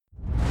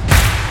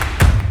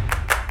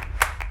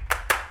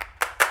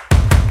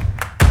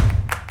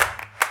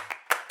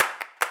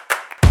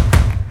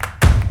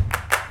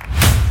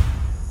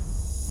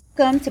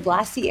Welcome to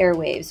Blast the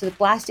Airwaves with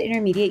Blast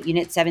Intermediate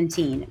Unit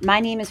 17.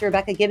 My name is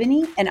Rebecca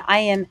Gibney, and I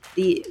am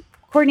the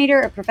Coordinator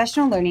of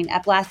Professional Learning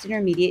at Blast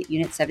Intermediate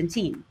Unit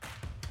 17.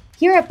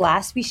 Here at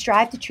Blast, we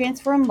strive to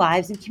transform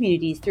lives and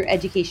communities through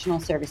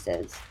educational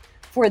services.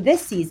 For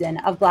this season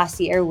of Blast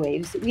the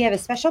Airwaves, we have a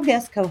special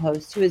guest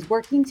co-host who is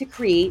working to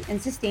create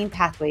and sustain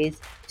pathways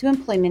to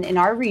employment in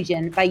our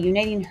region by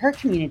uniting her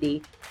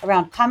community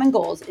around common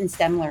goals in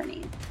STEM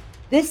learning.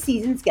 This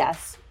season's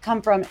guests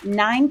come from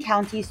 9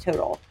 counties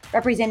total,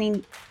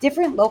 representing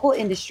different local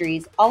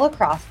industries all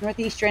across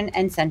northeastern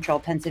and central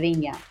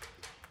Pennsylvania.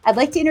 I'd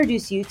like to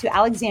introduce you to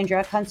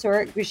Alexandra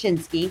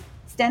Konsor-Grushinsky,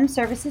 STEM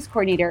Services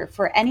Coordinator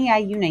for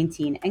NEIU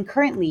 19 and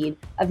current lead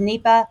of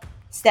NAPA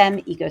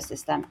STEM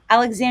Ecosystem.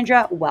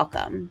 Alexandra,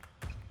 welcome.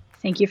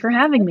 Thank you for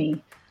having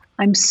me.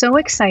 I'm so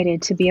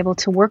excited to be able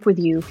to work with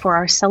you for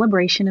our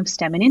celebration of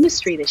STEM and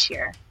industry this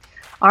year.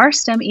 Our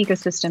STEM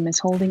ecosystem is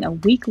holding a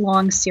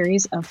week-long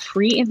series of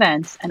free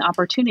events and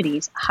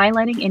opportunities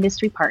highlighting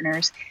industry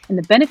partners and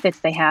the benefits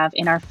they have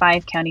in our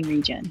 5-county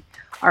region.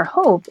 Our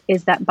hope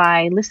is that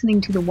by listening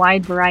to the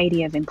wide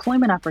variety of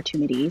employment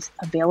opportunities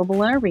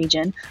available in our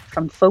region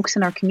from folks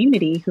in our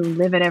community who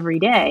live it every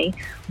day,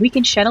 we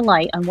can shed a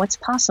light on what's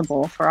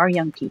possible for our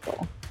young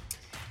people.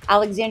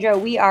 Alexandra,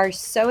 we are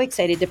so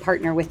excited to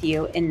partner with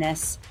you in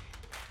this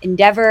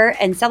endeavor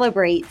and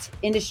celebrate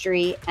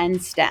industry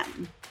and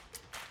STEM.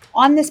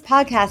 On this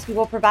podcast, we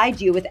will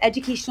provide you with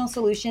educational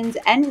solutions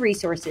and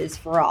resources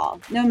for all,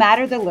 no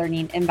matter the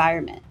learning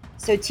environment.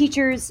 So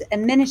teachers,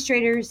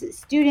 administrators,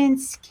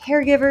 students,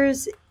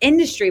 caregivers,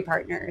 industry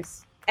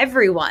partners,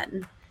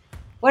 everyone.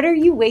 What are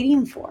you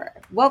waiting for?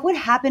 What would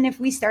happen if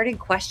we started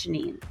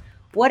questioning?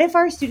 What if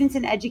our students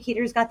and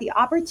educators got the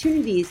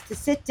opportunities to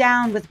sit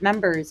down with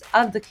members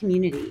of the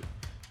community?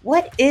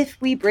 What if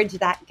we bridge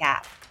that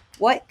gap?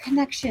 What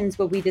connections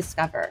will we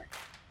discover?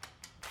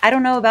 I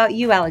don't know about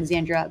you,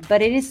 Alexandra,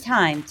 but it is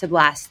time to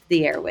blast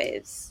the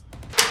airwaves.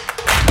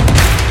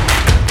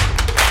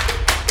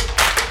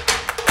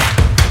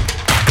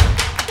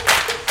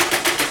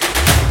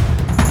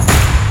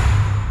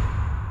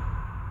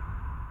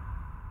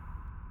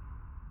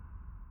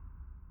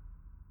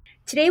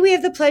 Today we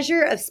have the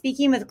pleasure of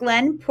speaking with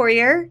Glenn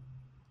Poirier.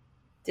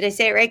 Did I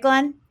say it right,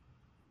 Glenn?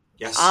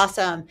 Yes.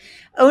 Awesome.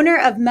 Owner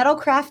of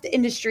Metalcraft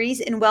Industries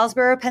in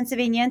Wellsboro,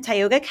 Pennsylvania and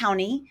Tioga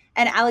County,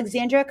 and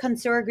Alexandra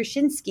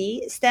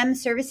Konsor-Grushinsky, STEM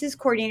Services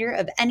Coordinator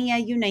of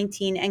NEIU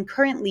 19 and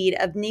current lead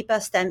of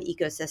NAPA STEM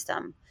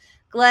Ecosystem.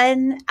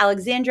 Glenn,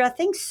 Alexandra,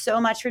 thanks so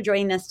much for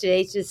joining us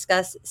today to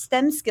discuss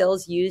STEM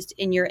skills used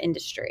in your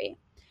industry.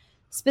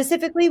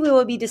 Specifically, we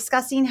will be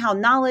discussing how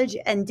knowledge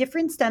and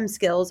different STEM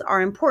skills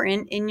are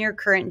important in your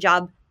current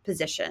job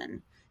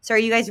position. So are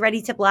you guys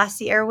ready to blast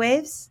the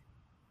airwaves?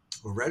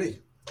 We're ready.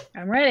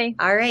 I'm ready.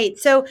 All right.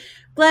 So,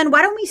 Glenn,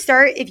 why don't we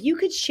start? If you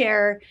could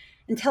share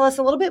and tell us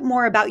a little bit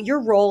more about your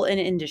role in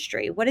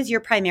industry. What is your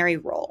primary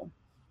role?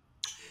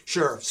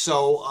 Sure.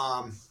 So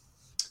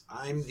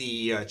I'm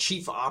the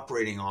Chief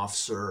Operating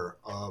Officer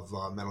of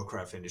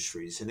Metalcraft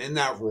Industries. And in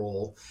that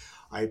role,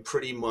 I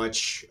pretty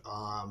much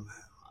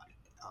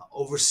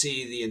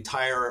oversee the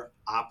entire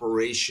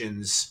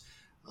operations,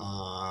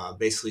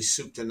 basically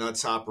soup to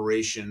nuts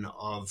operation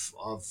of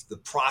the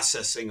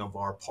processing of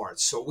our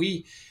parts. So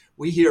we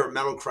here at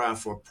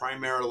Metalcraft are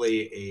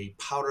primarily a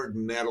powdered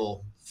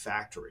metal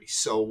factory.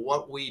 So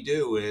what we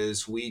do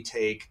is we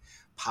take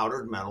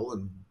powdered metal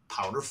in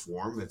powder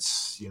form.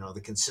 It's,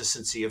 the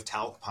consistency of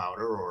talc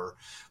powder or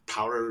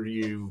powder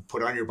you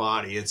put on your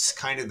body. It's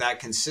kind of that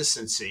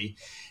consistency.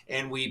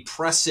 And we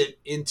press it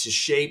into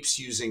shapes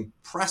using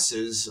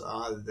presses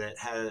that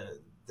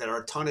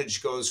our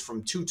tonnage goes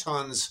from 2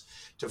 tons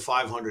to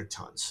 500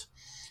 tons.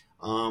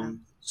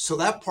 So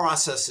that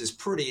process is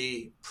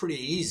pretty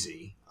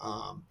easy.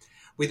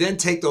 We then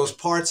take those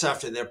parts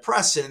after they're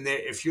pressed, and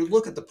if you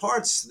look at the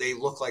parts, they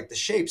look like the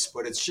shapes,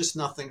 but it's just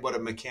nothing but a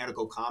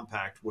mechanical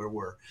compact where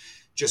we're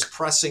just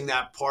pressing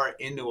that part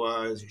into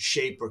a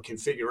shape or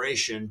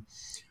configuration.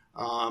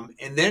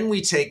 And then we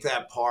take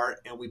that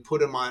part and we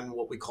put them on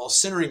what we call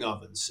sintering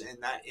ovens. And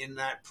in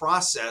that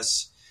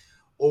process,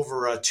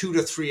 over a 2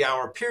 to 3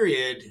 hour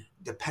period,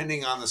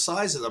 depending on the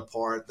size of the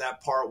part, that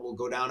part will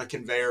go down a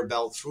conveyor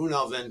belt through an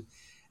oven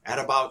at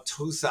about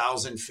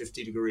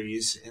 2050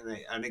 degrees.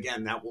 And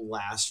again, that will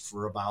last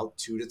for about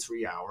 2 to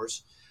 3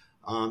 hours.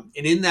 And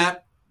in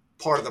that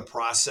part of the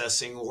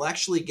processing, we'll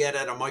actually get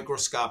at a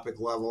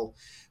microscopic level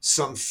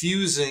some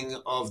fusing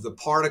of the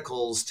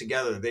particles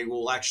together. They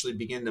will actually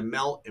begin to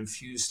melt and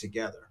fuse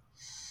together.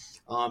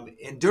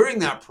 And during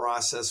that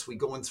process, we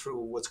go in through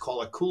what's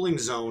called a cooling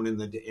zone in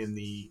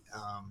the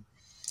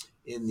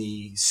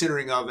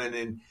sintering oven,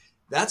 and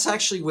that's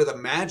actually where the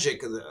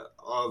magic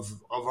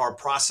of our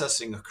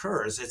processing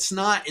occurs. It's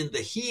not in the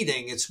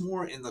heating; it's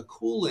more in the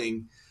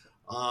cooling,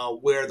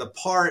 where the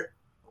part,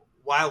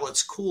 while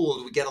it's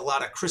cooled, we get a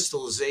lot of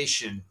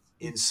crystallization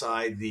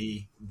inside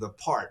the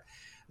part.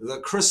 The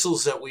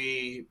crystals that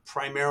we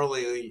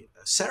primarily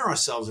center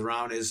ourselves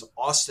around is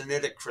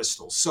austenitic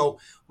crystals. So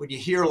when you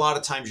hear, a lot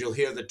of times you'll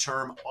hear the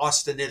term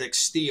austenitic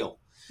steel.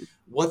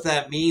 what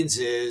that means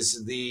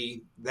is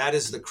that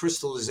is the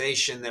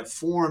crystallization that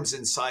forms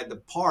inside the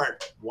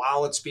part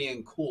while it's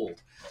being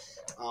cooled.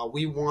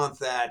 We want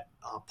that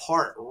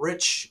part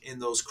rich in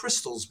those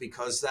crystals,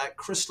 because that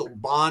crystal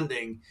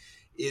bonding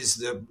is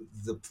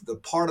the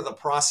part of the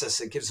process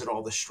that gives it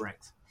all the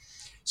strength.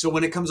 So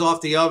when it comes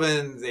off the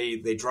oven,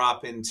 they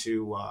drop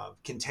into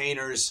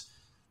containers,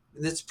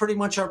 and that's pretty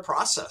much our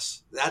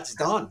process. That's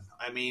done.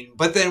 I mean,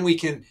 but then we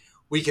can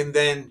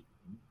then,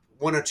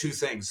 one or two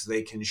things: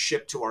 they can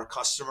ship to our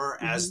customer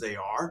as they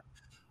are,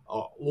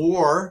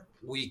 or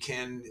we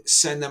can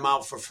send them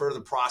out for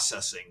further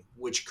processing,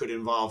 which could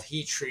involve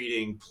heat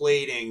treating,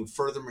 plating,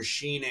 further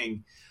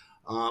machining,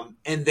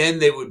 and then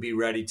they would be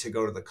ready to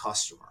go to the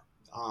customer.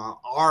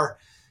 Our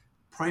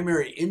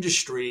primary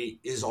industry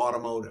is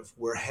automotive.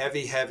 We're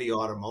heavy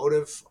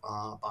automotive.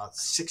 About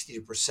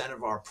 60%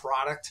 of our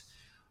product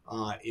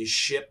is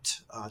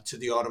shipped to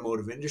the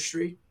automotive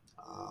industry.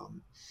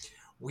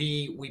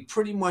 We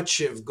pretty much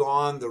have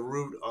gone the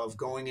route of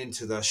going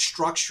into the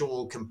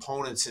structural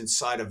components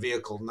inside a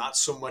vehicle, not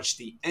so much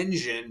the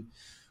engine,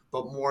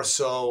 but more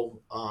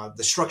so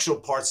the structural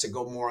parts that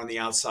go more on the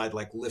outside,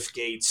 like lift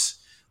gates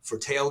for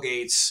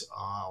tailgates.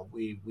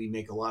 We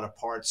make a lot of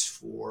parts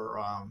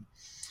for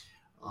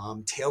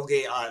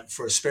tailgate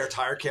for spare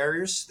tire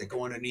carriers that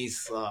go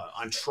underneath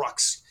on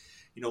trucks.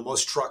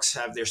 Most trucks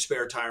have their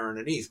spare tire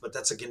underneath, but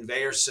that's a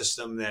conveyor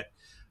system that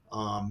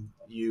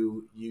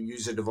you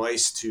use a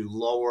device to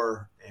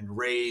lower and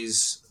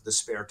raise the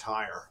spare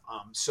tire.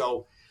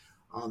 So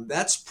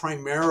that's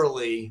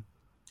primarily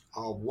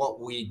what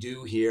we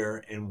do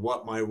here and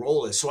what my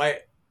role is. So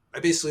I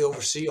basically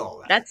oversee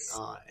all that.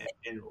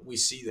 And we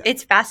see that.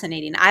 It's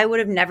fascinating. I would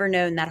have never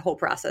known that whole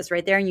process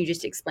right there, and you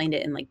just explained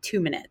it in like 2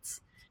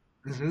 minutes.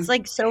 It's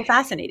like so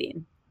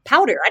fascinating.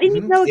 Powder. I didn't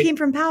even know it came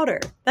from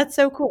powder. That's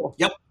so cool.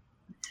 Yep.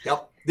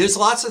 There's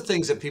lots of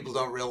things that people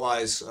don't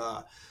realize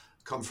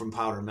come from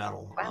powder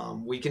metal.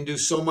 Wow. We can do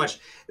so much.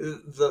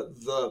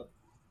 The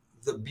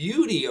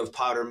beauty of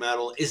powder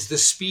metal is the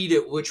speed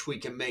at which we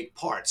can make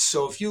parts.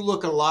 So if you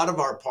look at a lot of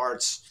our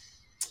parts,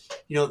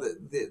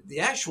 the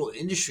actual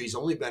industry's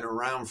only been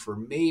around for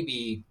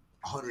maybe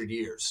 100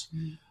 years.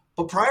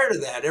 But prior to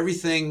that,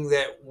 everything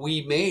that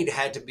we made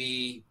had to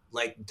be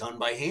like done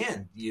by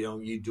hand.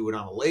 You do it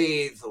on a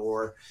lathe,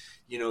 or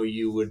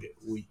you would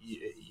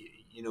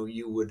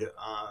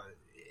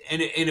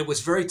and it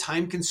was very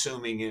time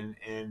consuming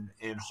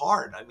and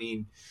hard. I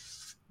mean,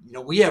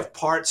 we have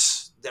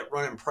parts that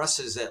run in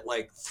presses at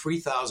like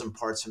 3,000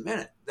 parts a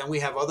minute. Then we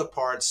have other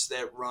parts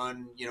that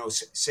run,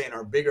 say in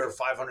our bigger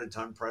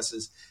 500-ton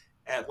presses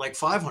at like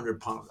 500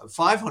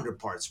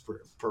 parts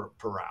per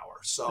hour.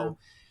 So,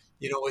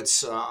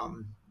 it's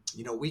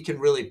we can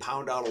really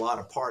pound out a lot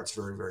of parts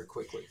very, very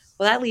quickly.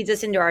 Well, that leads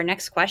us into our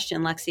next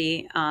question,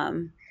 Lexi.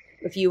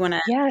 If you want to.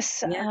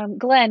 Yes.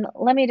 Glenn,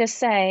 let me just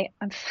say,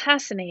 I'm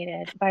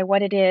fascinated by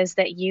what it is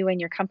that you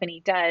and your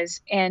company does.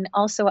 And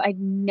also,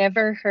 I'd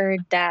never heard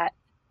that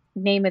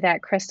name of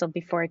that crystal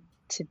before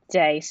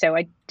today. So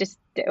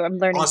I'm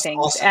learning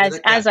things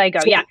as I go.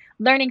 Yeah.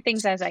 Learning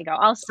things as I go.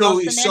 So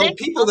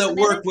people that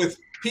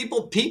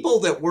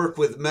work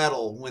with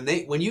metal,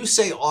 when you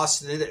say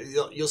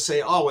austenitic, you'll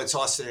say, oh, it's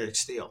austenitic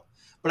steel.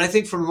 But I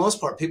think for the most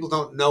part, people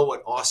don't know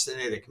what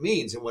austenitic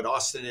means. And what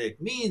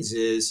austenitic means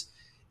is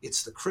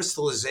it's the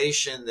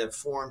crystallization that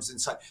forms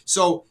inside.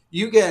 So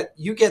you get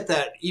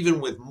that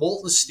even with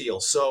molten steel.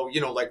 So,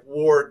 like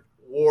Ward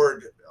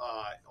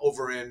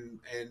over in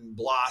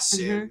Bloss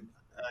and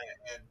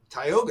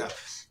Tioga,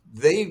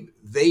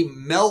 they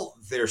melt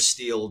their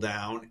steel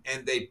down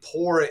and they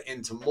pour it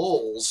into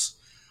molds.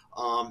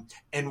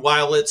 And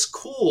while it's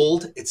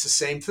cooled, it's the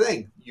same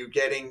thing. You're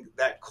getting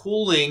that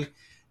cooling,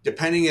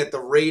 depending at the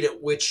rate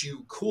at which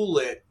you cool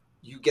it,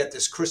 you get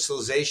this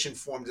crystallization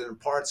formed in the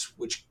parts,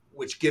 which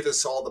give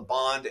us all the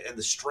bond and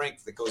the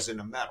strength that goes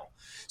into metal.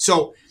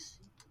 So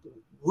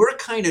we're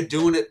kind of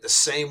doing it the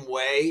same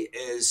way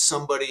as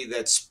somebody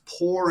that's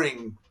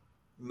pouring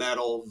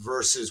metal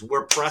versus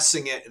we're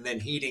pressing it and then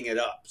heating it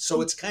up.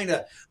 So it's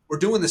we're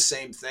doing the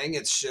same thing.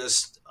 It's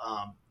just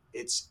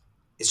it's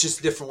just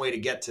a different way to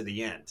get to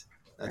the end.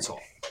 That's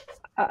all.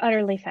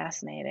 Utterly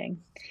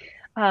fascinating.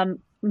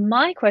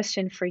 My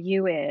question for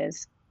you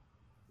is,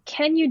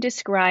 can you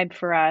describe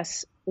for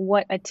us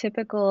what a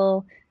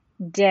typical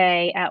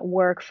day at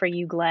work for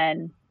you,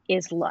 Glenn,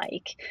 is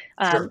like?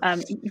 Sure.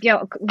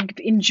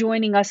 In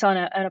joining us on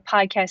a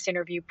podcast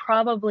interview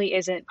probably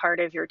isn't part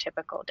of your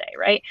typical day,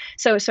 right?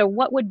 So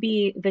what would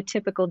be the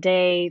typical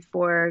day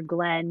for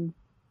Glenn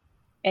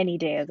any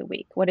day of the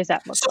week? What does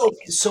that look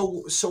like?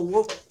 So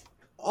what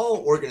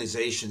all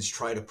organizations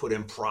try to put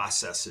in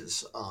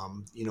processes.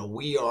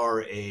 We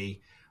are a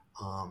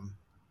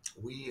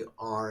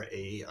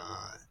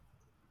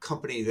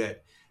company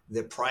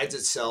that prides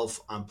itself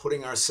on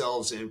putting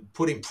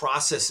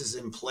processes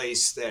in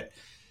place that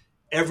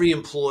every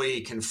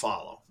employee can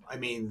follow. I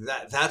mean,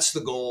 that's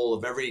the goal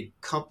of every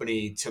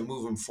company to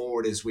move them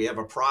forward. Is we have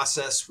a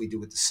process, we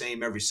do it the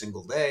same every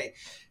single day.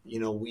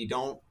 We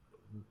don't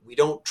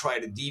try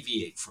to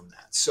deviate from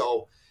that.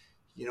 So,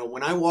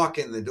 when I walk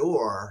in the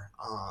door,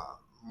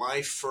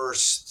 my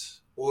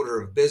first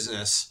order of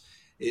business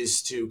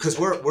is because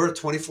we're a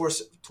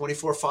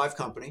 24/5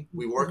 company.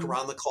 We work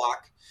around the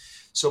clock.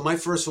 So my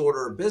first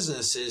order of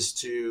business is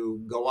to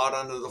go out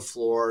onto the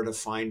floor to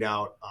find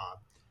out,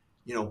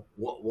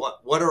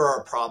 what are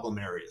our problem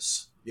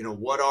areas?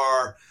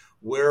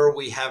 Where are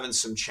we having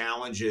some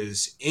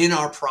challenges in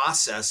our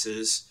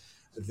processes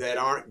that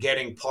aren't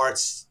getting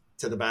parts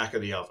to the back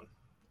of the oven?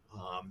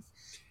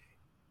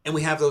 And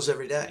we have those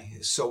every day.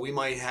 So we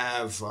might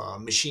have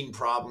machine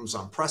problems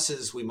on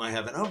presses. We might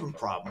have an oven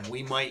problem.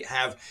 We might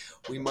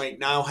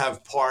now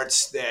have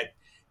parts that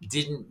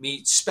didn't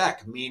meet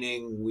spec,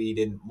 meaning we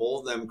didn't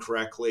mold them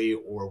correctly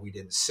or we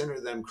didn't sinter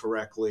them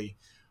correctly.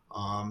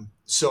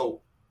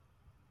 So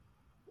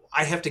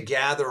I have to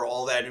gather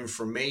all that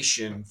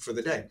information for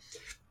the day.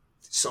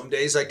 Some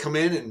days I come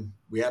in and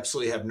we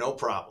absolutely have no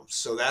problems.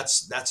 So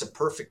that's a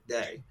perfect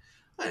day.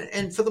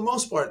 And for the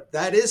most part,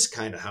 that is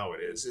kind of how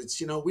it is.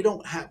 It's,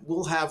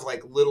 we'll have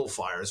like little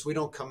fires. We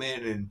don't come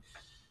in and,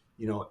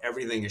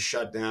 everything is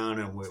shut down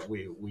and we're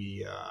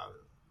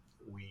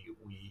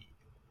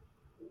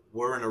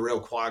in a real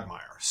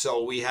quagmire.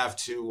 So we have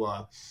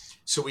to,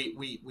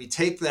 we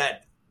take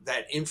that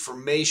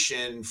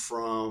information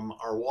from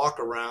our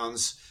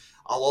walk-arounds.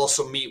 I'll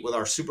also meet with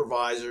our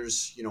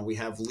supervisors. We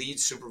have lead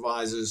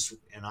supervisors,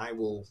 and I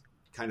will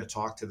kind of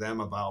talk to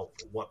them about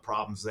what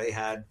problems they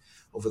had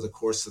over the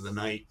course of the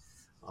night,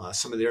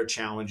 some of their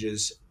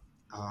challenges.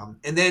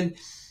 And then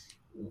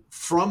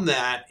from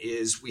that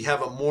is we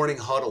have a morning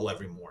huddle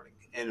every morning.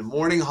 And a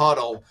morning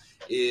huddle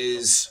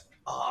is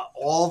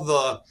all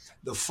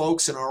the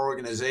folks in our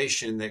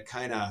organization that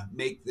kind of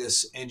make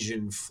this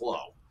engine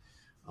flow.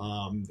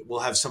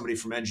 We'll have somebody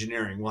from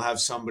engineering. We'll have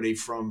somebody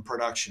from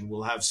production.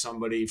 We'll have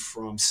somebody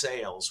from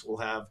sales. We'll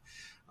have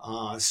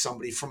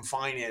somebody from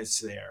finance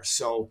there.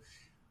 So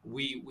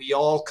we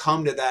all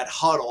come to that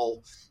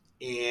huddle,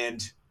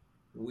 and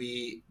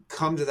we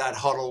come to that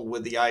huddle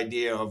with the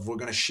idea of we're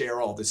going to share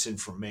all this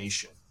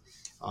information.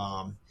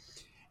 And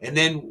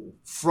then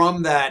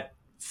from that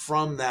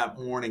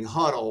morning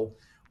huddle,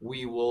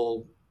 we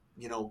will,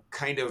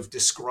 kind of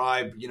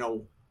describe,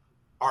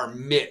 our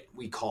MIT,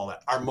 we call it,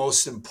 our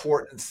most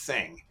important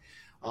thing.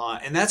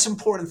 And that's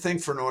important thing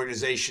for an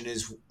organization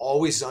is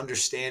always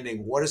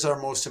understanding what is our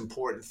most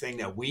important thing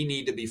that we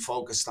need to be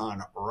focused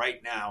on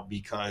right now,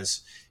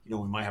 because, we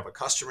might have a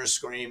customer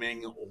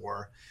screaming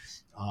or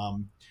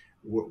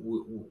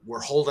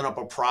we're holding up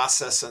a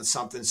process on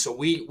something. So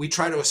we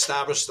try to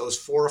establish those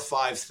 4 or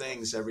 5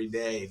 things every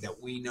day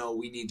that we know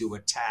we need to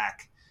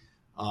attack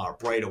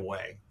right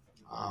away.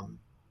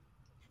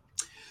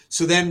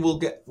 So then we'll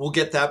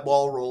get that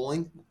ball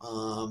rolling,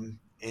 and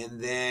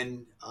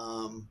then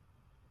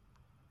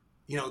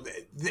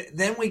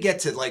then we get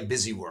to like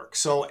busy work.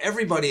 So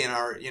everybody in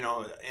our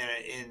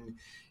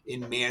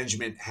in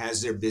management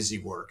has their busy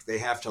work. They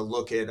have to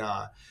look at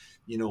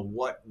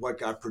what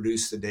got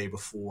produced the day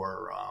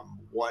before,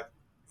 what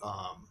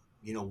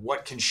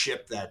can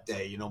ship that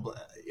day,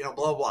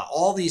 blah blah,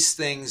 all these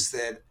things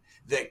that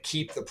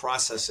keep the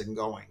processing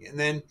going. And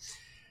then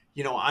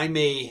I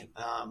may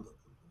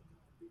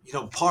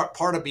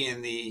part of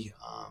being the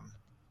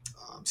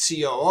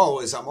COO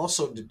is I'm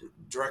also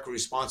directly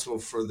responsible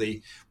for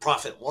the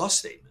profit and loss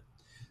statement.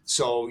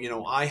 So,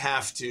 I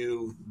have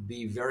to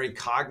be very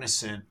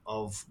cognizant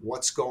of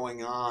what's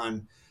going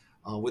on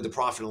with the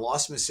profit and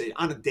loss statement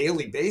on a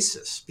daily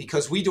basis,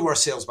 because we do our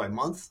sales by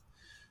month.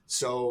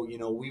 So,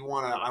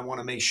 I want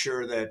to make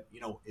sure that,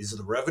 is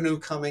the revenue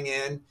coming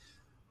in?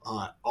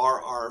 Are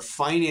our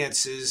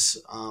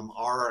finances,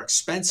 our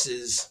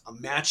expenses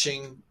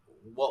matching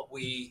what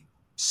we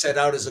set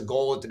out as a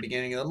goal at the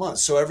beginning of the month?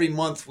 So every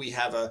month we'll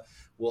have a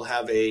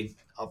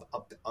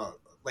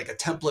like a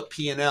template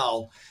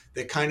P&L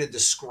that kind of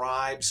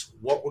describes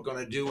what we're going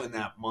to do in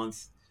that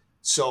month.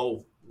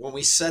 So when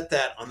we set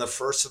that on the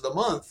first of the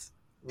month,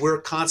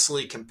 we're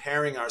constantly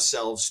comparing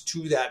ourselves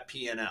to that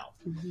P&L,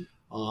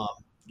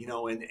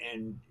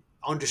 and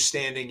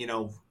understanding,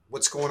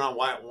 what's going on.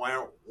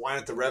 Why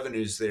aren't the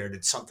revenues there?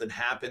 Did something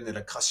happen? Did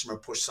a customer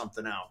push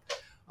something out?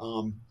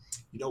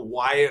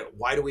 Why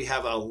do we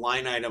have a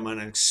line item on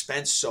an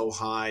expense so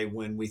high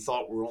when we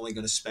thought we were only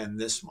going to spend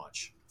this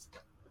much?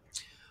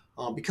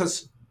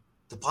 Because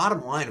the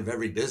bottom line of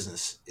every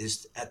business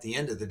is, at the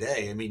end of the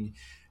day,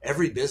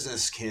 every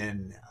business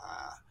can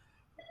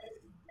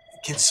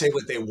say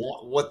what they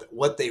want,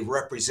 what they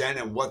represent,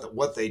 and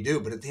what they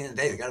do. But at the end of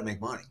the day, they got to make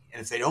money.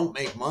 And if they don't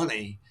make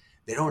money,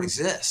 they don't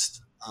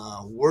exist.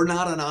 We're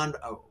not a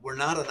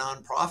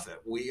nonprofit.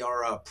 We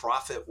are a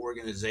profit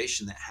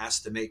organization that has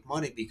to make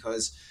money,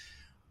 because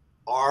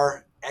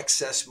our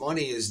excess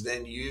money is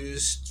then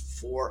used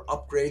for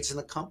upgrades in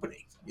the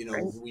company.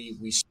 Right.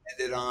 We spend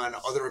it on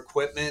other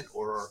equipment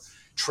or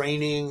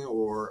training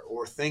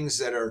or things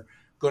that are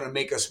going to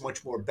make us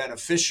much more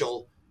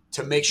beneficial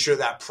to make sure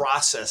that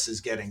process is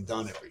getting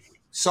done every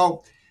week.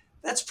 So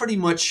that's pretty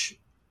much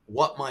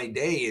what my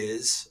day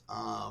is.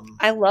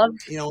 I love,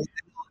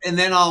 and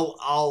then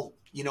I'll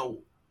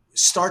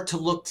start to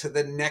look to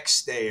the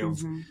next day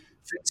of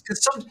things,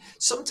 because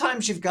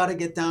sometimes you've got to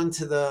get down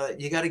to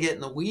you got to get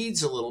in the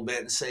weeds a little bit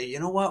and say, you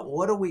know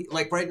what do we,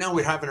 like right now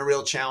we're having a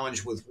real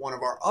challenge with one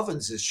of our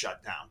ovens is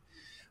shut down.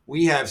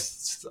 We have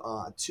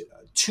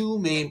two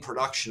main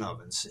production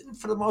ovens. And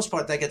for the most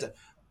part,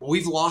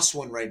 we've lost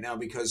one right now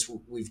because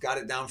we've got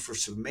it down for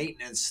some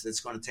maintenance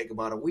that's going to take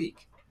about a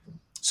week.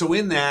 So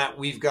in that,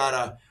 we've got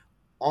to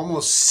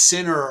almost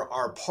center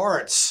our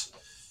parts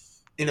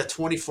in a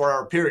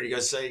 24-hour period. You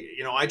got to say,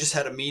 I just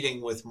had a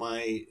meeting with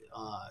my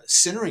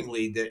sintering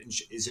lead that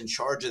is in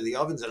charge of the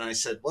ovens. And I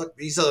said, look,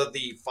 these are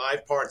the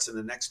 5 parts in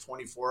the next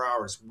 24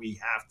 hours we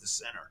have to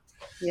center.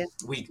 Yeah.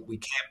 We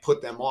can't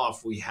put them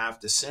off. We have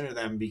to center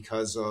them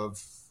because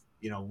of,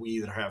 we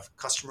either have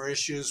customer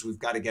issues. We've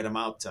got to get them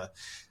out to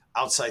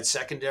outside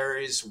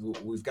secondaries.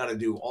 We've got to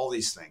do all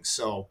these things.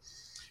 So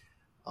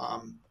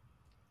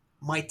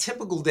my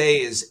typical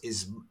day is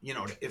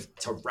if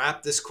to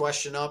wrap this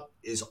question up,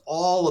 is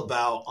all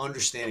about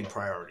understanding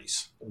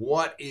priorities.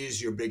 What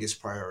is your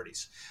biggest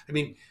priorities? I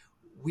mean,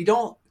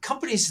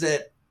 companies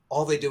that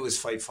all they do is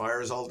fight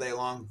fires all day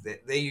long,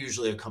 they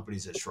usually are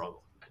companies that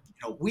struggle.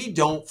 We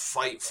don't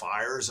fight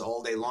fires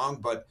all day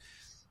long, but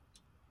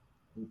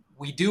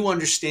we do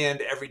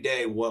understand every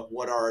day what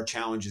are our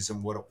challenges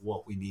and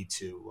what we need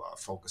to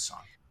focus on.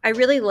 I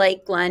really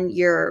like, Glenn,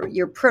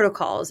 your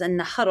protocols and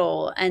the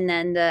huddle and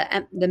then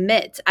the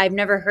MIT. I've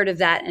never heard of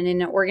that. And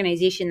in an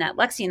organization that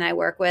Lexi and I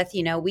work with,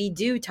 we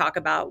do talk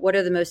about what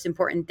are the most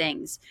important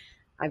things.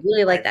 I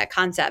really like that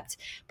concept.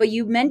 But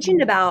you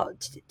mentioned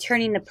about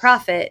turning the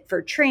profit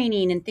for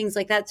training and things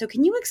like that. So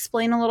can you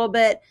explain a little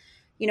bit,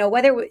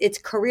 whether it's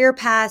career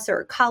paths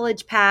or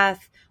college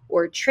path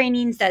or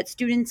trainings that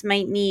students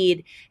might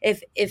need?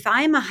 If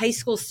I'm a high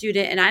school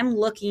student and I'm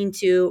looking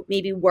to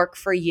maybe work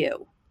for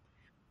you,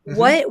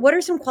 what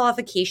are some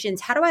qualifications?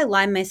 How do I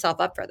line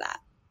myself up for that?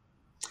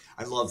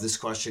 I love this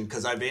question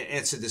because I've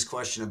answered this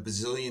question a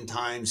bazillion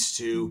times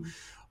to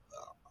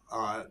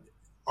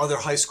other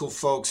high school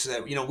folks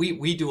that,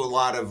 we do a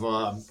lot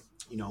of,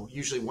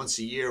 usually once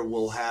a year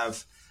we'll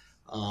have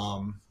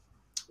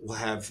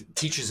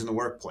teachers in the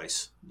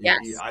workplace. Yes.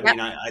 I mean,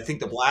 I think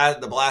the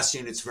blast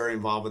unit's very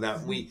involved with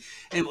that.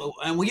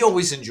 And we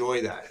always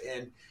enjoy that.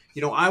 And,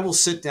 I will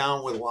sit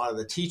down with a lot of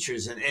the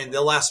teachers and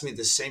they'll ask me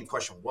the same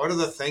question. What are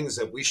the things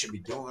that we should be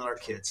doing with our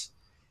kids?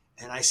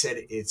 And I said,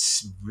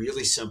 it's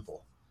really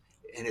simple.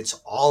 And it's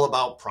all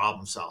about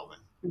problem solving.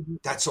 Mm-hmm.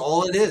 That's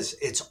all it is.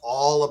 It's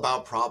all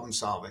about problem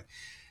solving.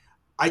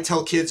 I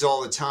tell kids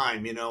all the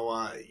time,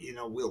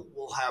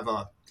 we'll have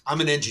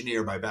I'm an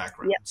engineer by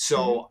background. Yep.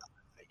 So,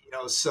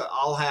 so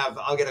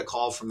I'll get a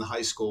call from the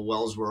high school,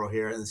 Wellsboro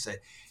here, and say,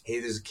 hey,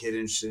 there's a kid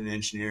interested in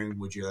engineering.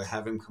 Would you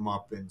have him come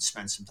up and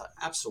spend some time?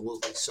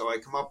 Absolutely. So I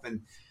come up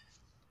and,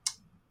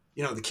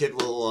 the kid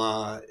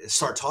will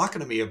start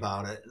talking to me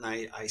about it. And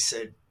I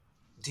said,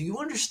 do you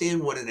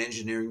understand what an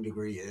engineering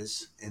degree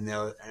is? And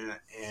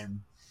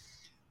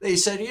they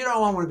said, I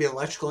want to be an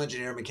electrical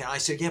engineer, mechanic. I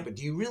said, yeah, but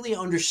do you really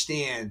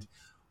understand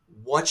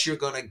what you're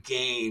going to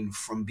gain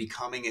from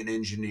becoming an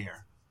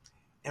engineer?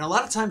 And a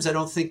lot of times I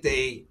don't think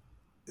they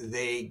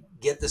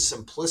get the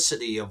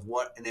simplicity of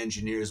what an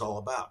engineer is all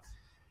about.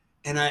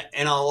 And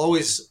I'll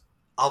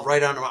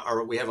write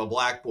on we have a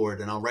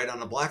blackboard and I'll write on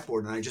the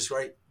blackboard and I just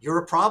write, you're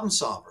a problem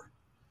solver.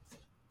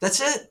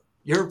 That's it.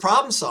 You're a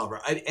problem solver.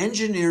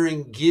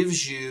 Engineering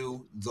gives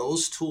you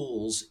those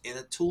tools in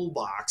a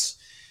toolbox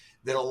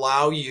that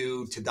allow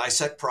you to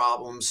dissect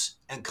problems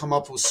and come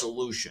up with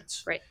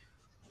solutions. Right.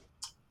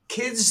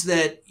 Kids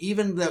that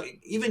even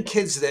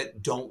kids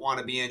that don't want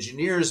to be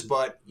engineers,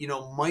 but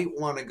might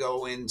want to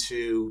go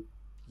into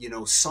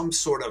some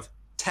sort of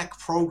tech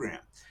program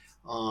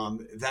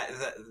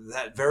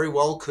that very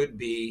well could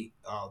be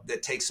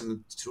that takes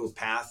them to a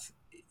path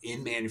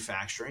in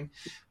manufacturing.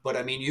 But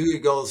I mean, you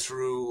could go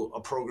through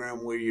a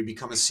program where you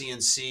become a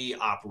CNC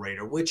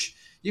operator, which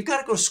you've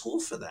got to go to school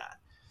for that.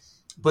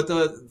 But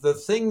the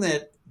thing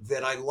that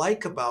I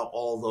like about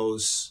all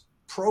those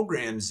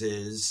programs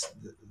is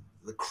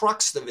the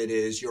crux of it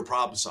is you're a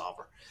problem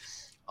solver.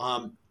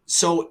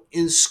 So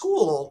in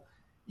school,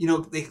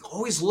 they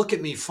always look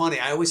at me funny.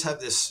 I always have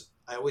this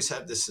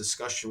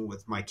discussion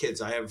with my kids.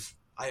 I have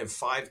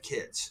 5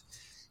 kids,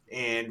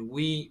 and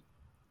they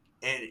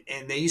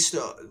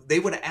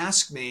would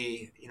ask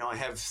me, I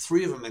have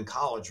 3 of them in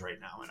college right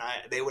now. And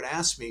they would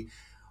ask me,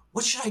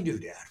 what should I do,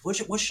 Dad?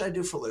 What should I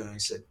do for a living? I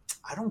said,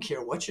 I don't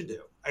care what you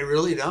do. I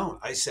really don't.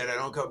 I said, I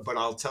don't go, but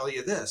I'll tell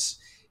you this.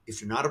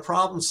 If you're not a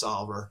problem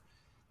solver,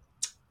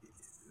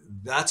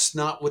 that's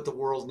not what the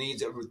world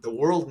needs. The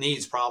world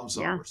needs problem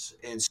solvers.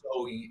 Yeah. And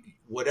so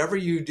whatever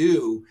you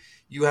do,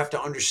 you have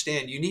to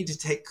understand, you need to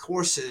take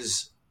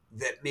courses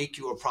that make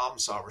you a problem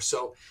solver.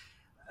 So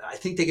I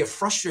think they get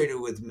frustrated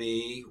with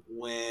me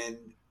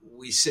when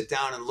we sit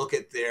down and look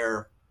at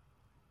their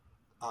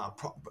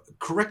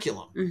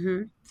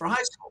curriculum for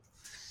high school.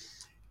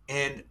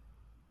 And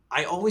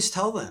I always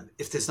tell them,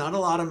 if there's not a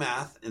lot of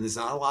math and there's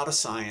not a lot of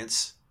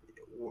science,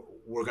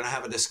 we're going to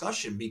have a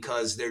discussion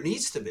because there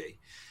needs to be.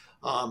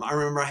 I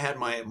remember I had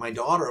my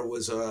daughter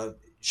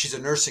she's a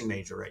nursing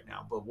major right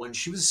now, but when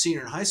she was a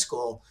senior in high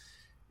school,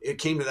 it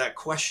came to that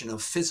question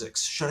of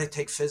physics. Should I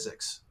take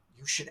physics?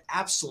 You should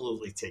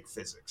absolutely take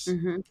physics.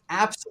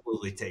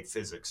 Absolutely take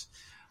physics.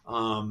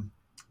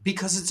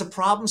 Because it's a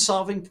problem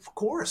solving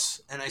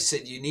course. And I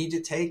said, you need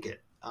to take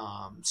it.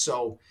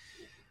 So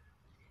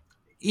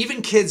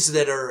even kids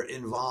that are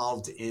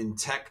involved in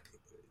tech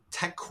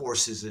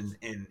courses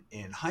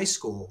in high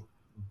school,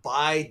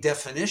 by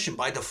definition,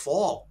 by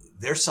default,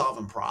 they're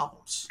solving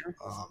problems.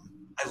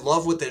 I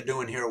love what they're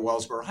doing here at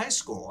Wellsboro High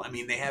School. I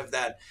mean, they have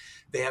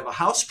a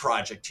house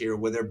project here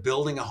where they're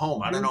building a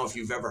home. I don't know if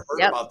you've ever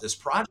heard about this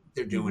project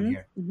they're doing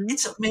here.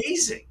 It's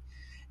amazing.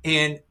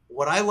 And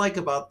what I like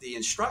about the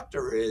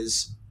instructor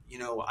is,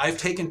 I've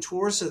taken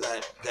tours of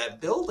that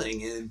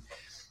building, and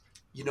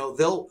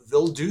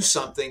they'll do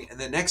something, and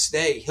the next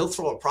day he'll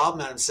throw a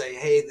problem at him and say,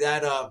 hey,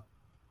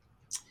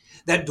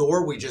 that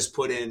door we just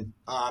put in,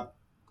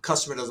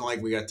 customer doesn't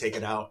like, we got to take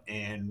it out,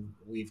 and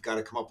we've got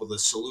to come up with a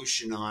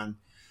solution on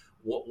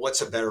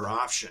what's a better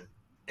option.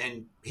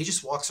 And he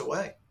just walks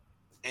away,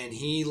 and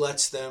he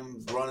lets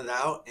them run it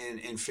out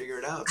and figure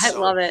it out. I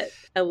love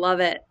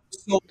it.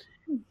 So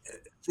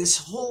this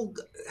whole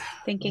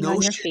thinking notion,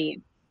 on your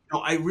feet.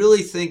 I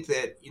really think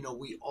that,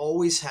 we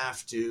always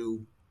have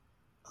to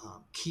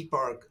keep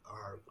our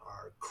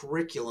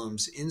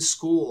curriculums in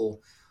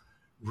school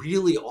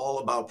really all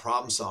about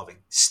problem solving.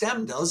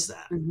 STEM does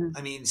that.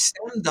 I mean,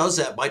 STEM does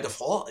that by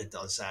default. It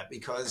does that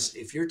because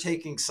if you're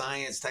taking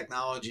science,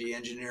 technology,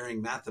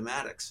 engineering,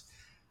 mathematics,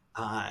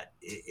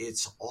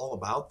 it's all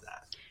about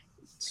that.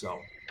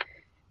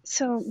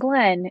 So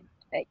Glenn,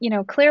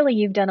 clearly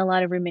you've done a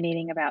lot of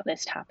ruminating about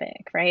this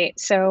topic, right?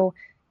 So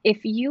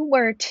if you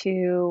were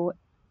to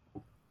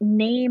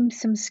name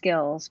some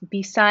skills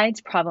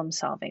besides problem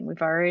solving, we've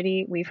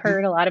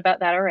heard a lot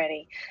about that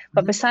already,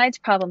 but besides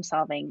problem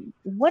solving,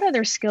 what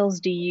other skills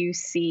do you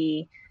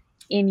see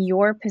in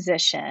your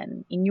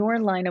position, in your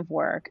line of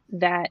work,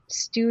 that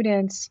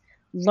students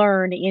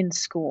learn in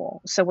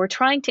school? So we're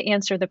trying to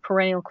answer the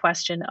perennial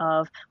question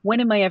of,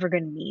 when am I ever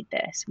going to need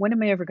this? When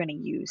am I ever going to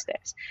use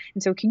this?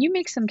 And so can you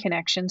make some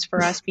connections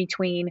for us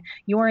between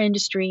your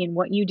industry and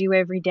what you do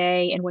every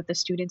day and what the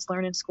students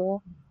learn in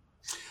school?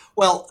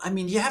 Well, I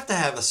mean, you have to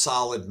have a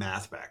solid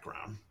math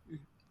background.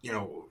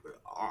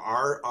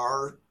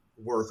 Our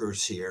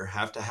workers here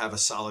have to have a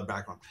solid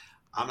background.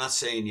 I'm not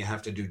saying you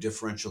have to do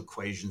differential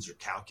equations or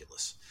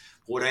calculus.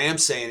 What I am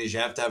saying is you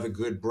have to have a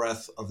good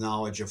breadth of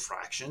knowledge of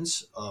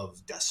fractions,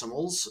 of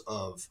decimals,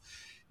 of,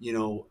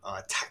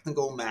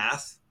 technical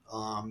math,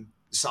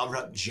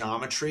 solving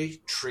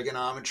geometry,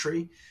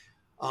 trigonometry.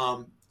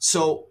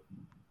 So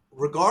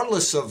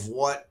regardless of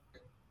what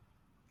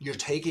you're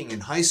taking in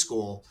high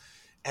school,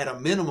 at a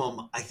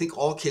minimum, I think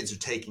all kids are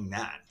taking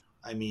that.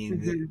 I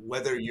mean,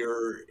 whether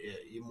you're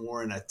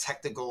more in a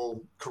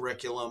technical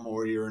curriculum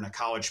or you're in a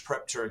college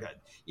prep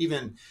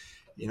even,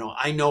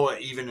 I know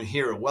even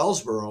here at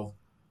Wellsboro,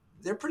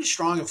 they're pretty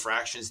strong in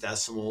fractions,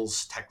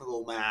 decimals,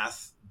 technical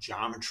math,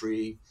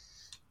 geometry,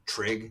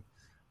 trig.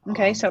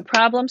 Okay, so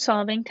problem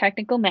solving,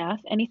 technical math.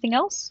 Anything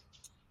else?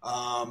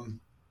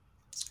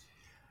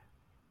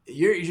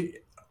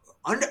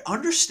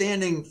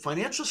 Understanding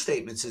financial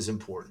statements is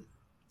important.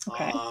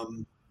 Okay.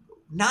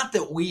 Not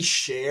that we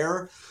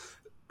share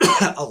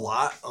a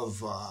lot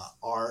of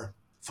our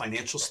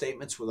financial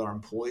statements with our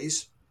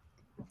employees,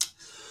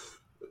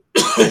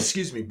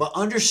 excuse me, but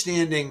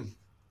understanding,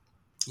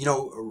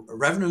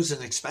 revenues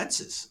and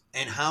expenses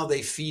and how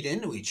they feed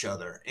into each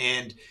other.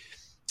 And,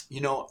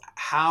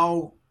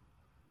 how,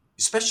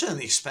 especially on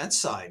the expense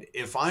side,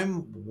 if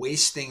I'm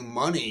wasting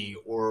money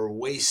or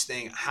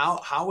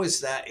how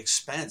is that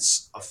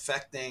expense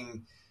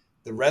affecting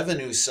the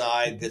revenue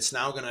side that's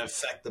now going to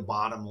affect the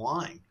bottom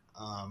line?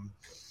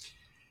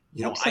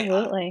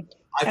 Absolutely.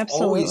 I've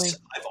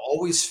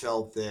always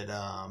felt that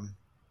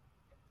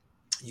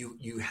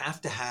you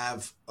have to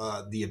have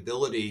the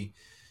ability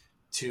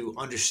to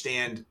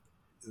understand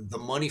the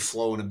money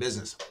flow in a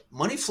business.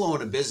 Money flow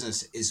in a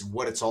business is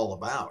what it's all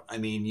about. I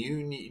mean,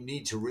 you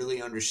need to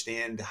really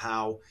understand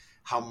how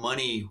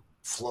money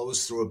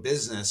flows through a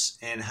business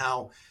and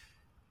how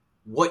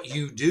what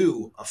you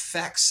do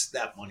affects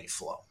that money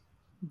flow.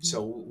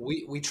 So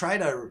we try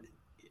to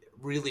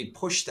really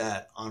push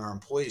that on our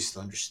employees to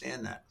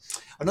understand that.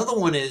 Another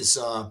one is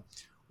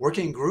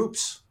working in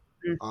groups.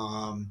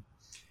 I'm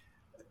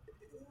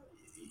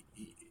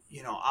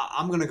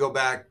going to go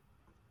back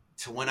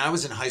to when I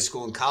was in high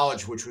school and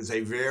college, which was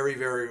a very,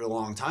 very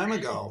long time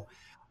ago.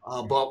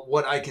 But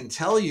what I can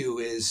tell you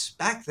is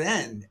back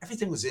then,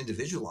 everything was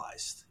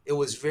individualized. It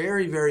was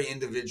very, very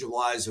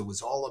individualized. It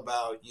was all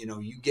about,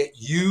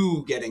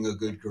 you getting a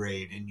good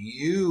grade and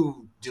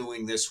you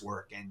doing this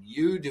work and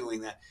you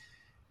doing that.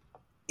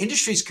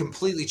 Industry's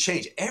completely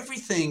changed.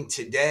 Everything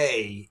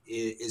today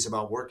is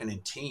about working in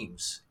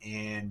teams.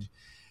 And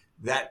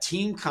that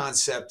team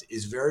concept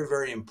is very,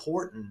 very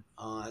important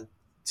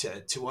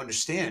to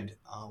understand.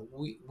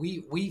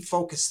 We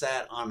focus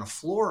that on the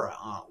floor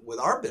with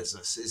our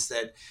business, is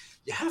that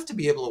you have to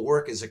be able to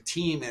work as a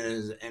team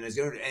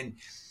and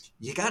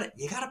you got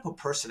to put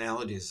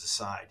personalities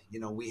aside.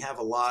 We have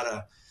a lot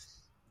of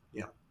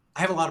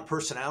I have a lot of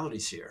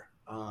personalities here.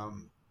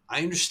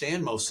 I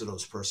understand most of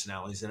those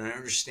personalities, and I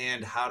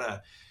understand how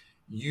to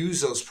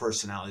use those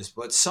personalities.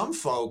 But some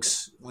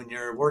folks, when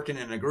you're working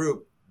in a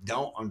group,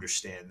 don't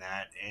understand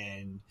that,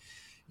 and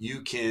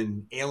you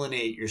can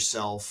alienate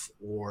yourself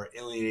or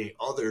alienate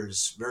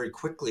others very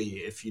quickly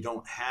if you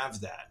don't have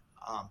that.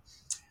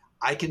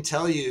 I can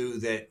tell you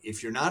that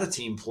if you're not a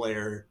team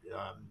player,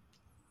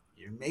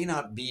 you may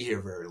not be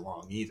here very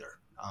long either,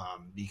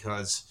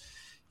 because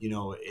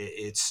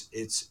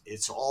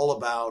it's all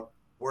about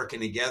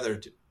working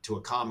together to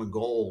a common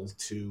goal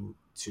to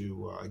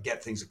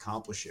get things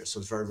accomplished here. So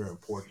it's very, very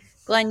important.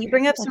 Glenn, you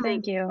bring up some.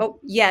 Thank you. Oh,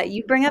 yeah,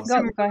 you bring up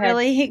some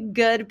really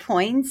good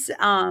points,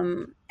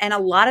 and a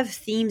lot of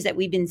themes that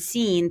we've been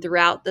seeing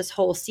throughout this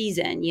whole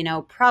season.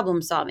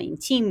 Problem solving,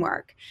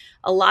 teamwork.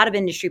 A lot of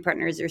industry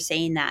partners are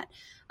saying that.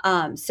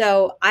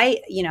 So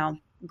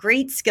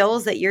great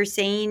skills that you're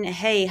saying.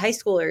 Hey, high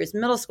schoolers,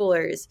 middle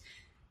schoolers,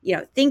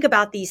 think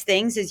about these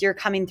things as you're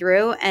coming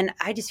through. And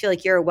I just feel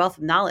like you're a wealth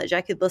of knowledge.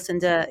 I could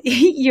listen to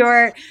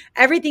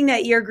everything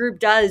that your group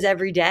does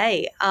every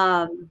day.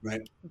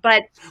 Right.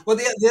 But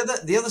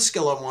the other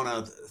skill I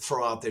want to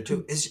throw out there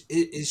too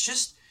is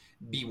just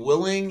be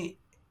willing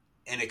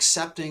and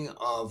accepting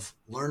of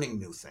learning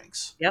new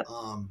things. Yep.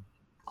 A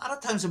lot of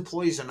times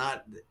employees are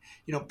not,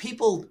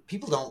 people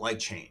don't like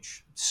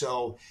change.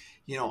 So,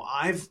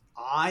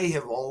 I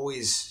have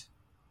always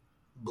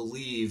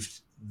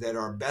believed that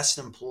our best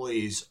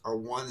employees are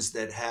ones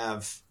that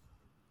have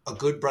a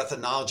good breadth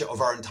of knowledge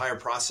of our entire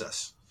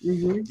process.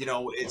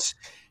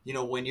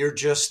 Mm-hmm. When you're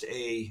just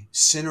a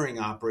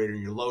sintering operator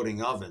and you're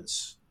loading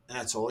ovens, and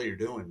that's all you're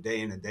doing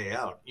day in and day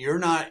out, you're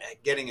not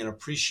getting an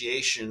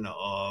appreciation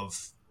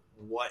of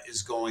what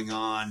is going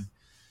on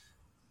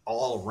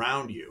all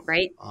around you.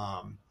 Right.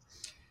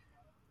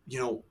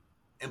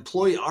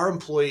 Our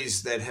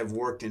employees that have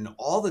worked in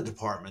all the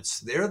departments,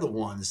 they're the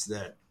ones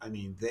that,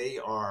 they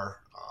are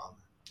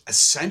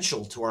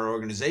essential to our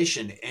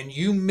organization, and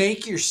you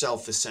make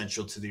yourself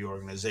essential to the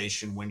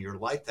organization when you're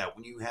like that,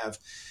 when you have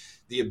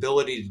the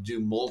ability to do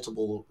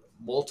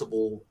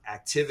multiple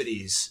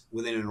activities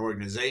within an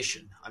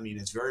organization.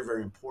 It's very,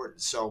 very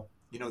important. So,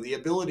 the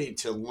ability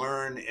to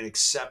learn and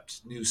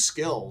accept new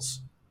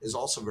skills is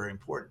also very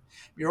important.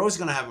 You're always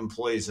going to have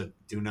employees that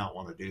do not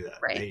want to do that.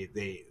 Right.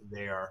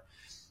 They are,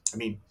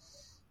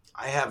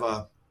 I have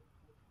a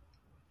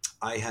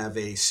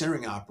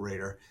sintering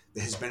operator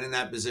that has been in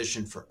that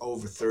position for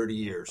over 30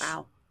 years.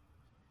 Wow.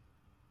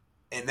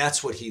 And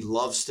that's what he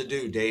loves to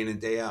do day in and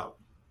day out.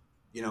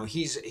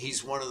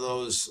 He's one of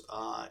those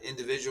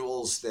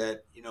individuals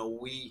that,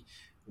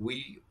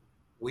 we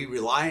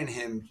rely on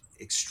him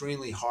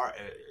extremely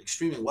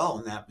well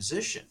in that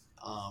position.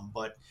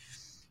 But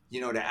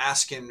to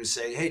ask him to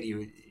say,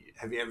 hey,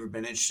 have you ever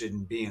been interested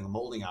in being a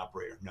molding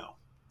operator? No.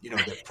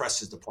 That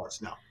presses the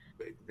parts? No,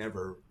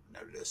 never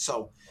did.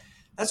 So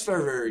that's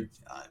very,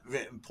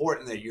 very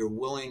important that you're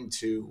willing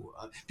to,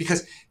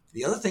 because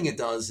the other thing it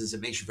does is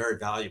it makes you very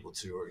valuable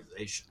to the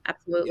organization.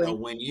 Absolutely.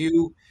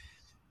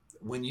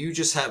 When you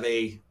just have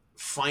a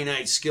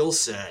finite skill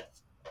set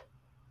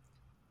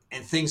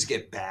and things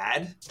get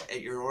bad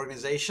at your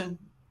organization,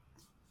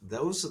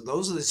 those are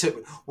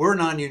we're a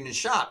non-union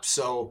shop.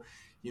 So,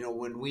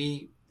 when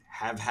we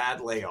have had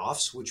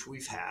layoffs, which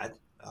we've had,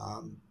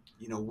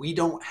 we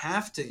don't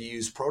have to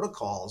use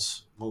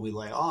protocols when we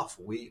lay off.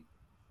 We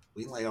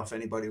lay off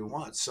anybody we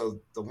want.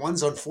 So the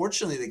ones,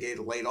 unfortunately, that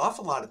get laid off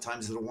a lot of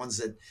times are the ones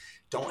that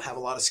don't have a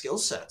lot of skill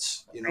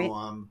sets, Right.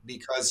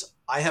 Because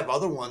I have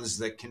other ones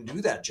that can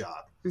do that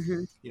job.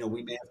 Mm-hmm.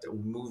 We may have to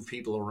move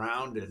people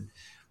around,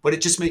 but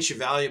it just makes you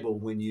valuable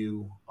when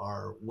you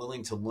are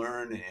willing to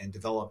learn and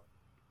develop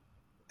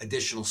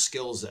additional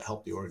skills that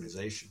help the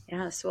organization.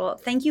 Yes. Well,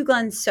 thank you,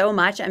 Glenn, so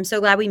much. I'm so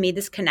glad we made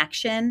this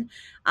connection.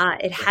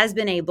 It has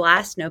been a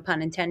blast, no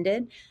pun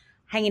intended,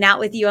 hanging out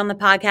with you on the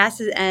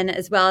podcast and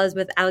as well as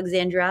with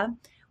Alexandra.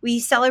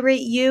 We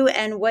celebrate you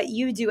and what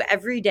you do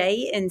every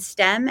day in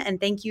STEM, and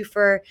thank you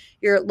for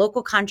your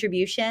local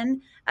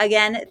contribution.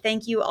 Again,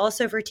 thank you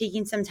also for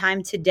taking some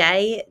time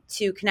today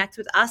to connect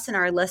with us and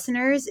our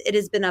listeners. It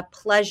has been a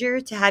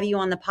pleasure to have you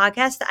on the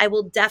podcast. I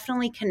will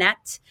definitely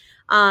connect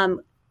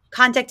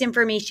contact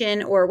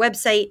information or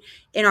website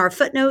in our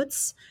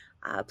footnotes.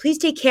 Please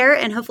take care,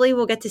 and hopefully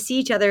we'll get to see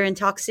each other and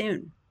talk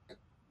soon.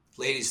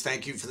 Ladies,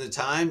 thank you for the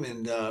time,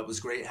 and it was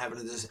great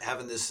having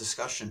this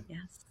discussion.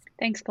 Yes.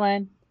 Thanks,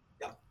 Glenn.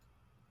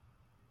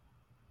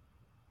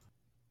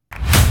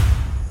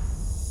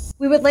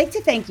 We would like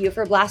to thank you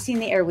for blasting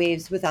the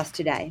airwaves with us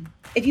today.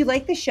 If you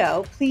like the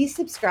show, please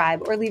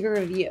subscribe or leave a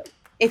review.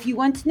 If you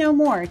want to know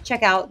more,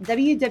 check out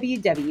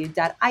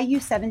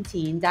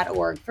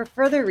www.iu17.org for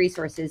further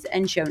resources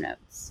and show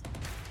notes.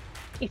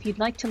 If you'd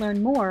like to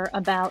learn more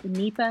about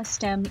NEPA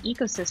STEM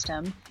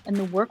ecosystem and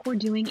the work we're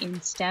doing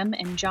in STEM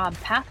and job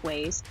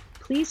pathways,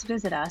 please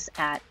visit us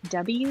at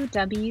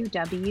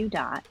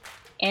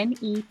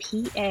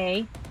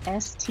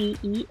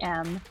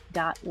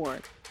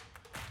www.nepastem.org.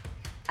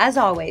 As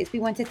always, we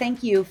want to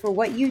thank you for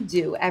what you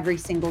do every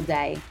single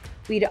day.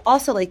 We'd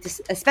also like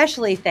to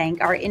especially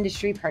thank our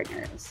industry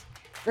partners.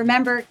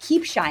 Remember,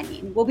 keep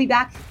shining. We'll be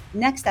back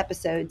next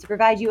episode to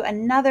provide you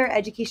another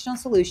educational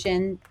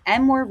solution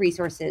and more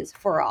resources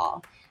for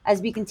all as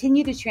we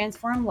continue to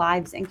transform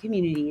lives and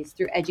communities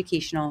through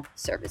educational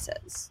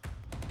services.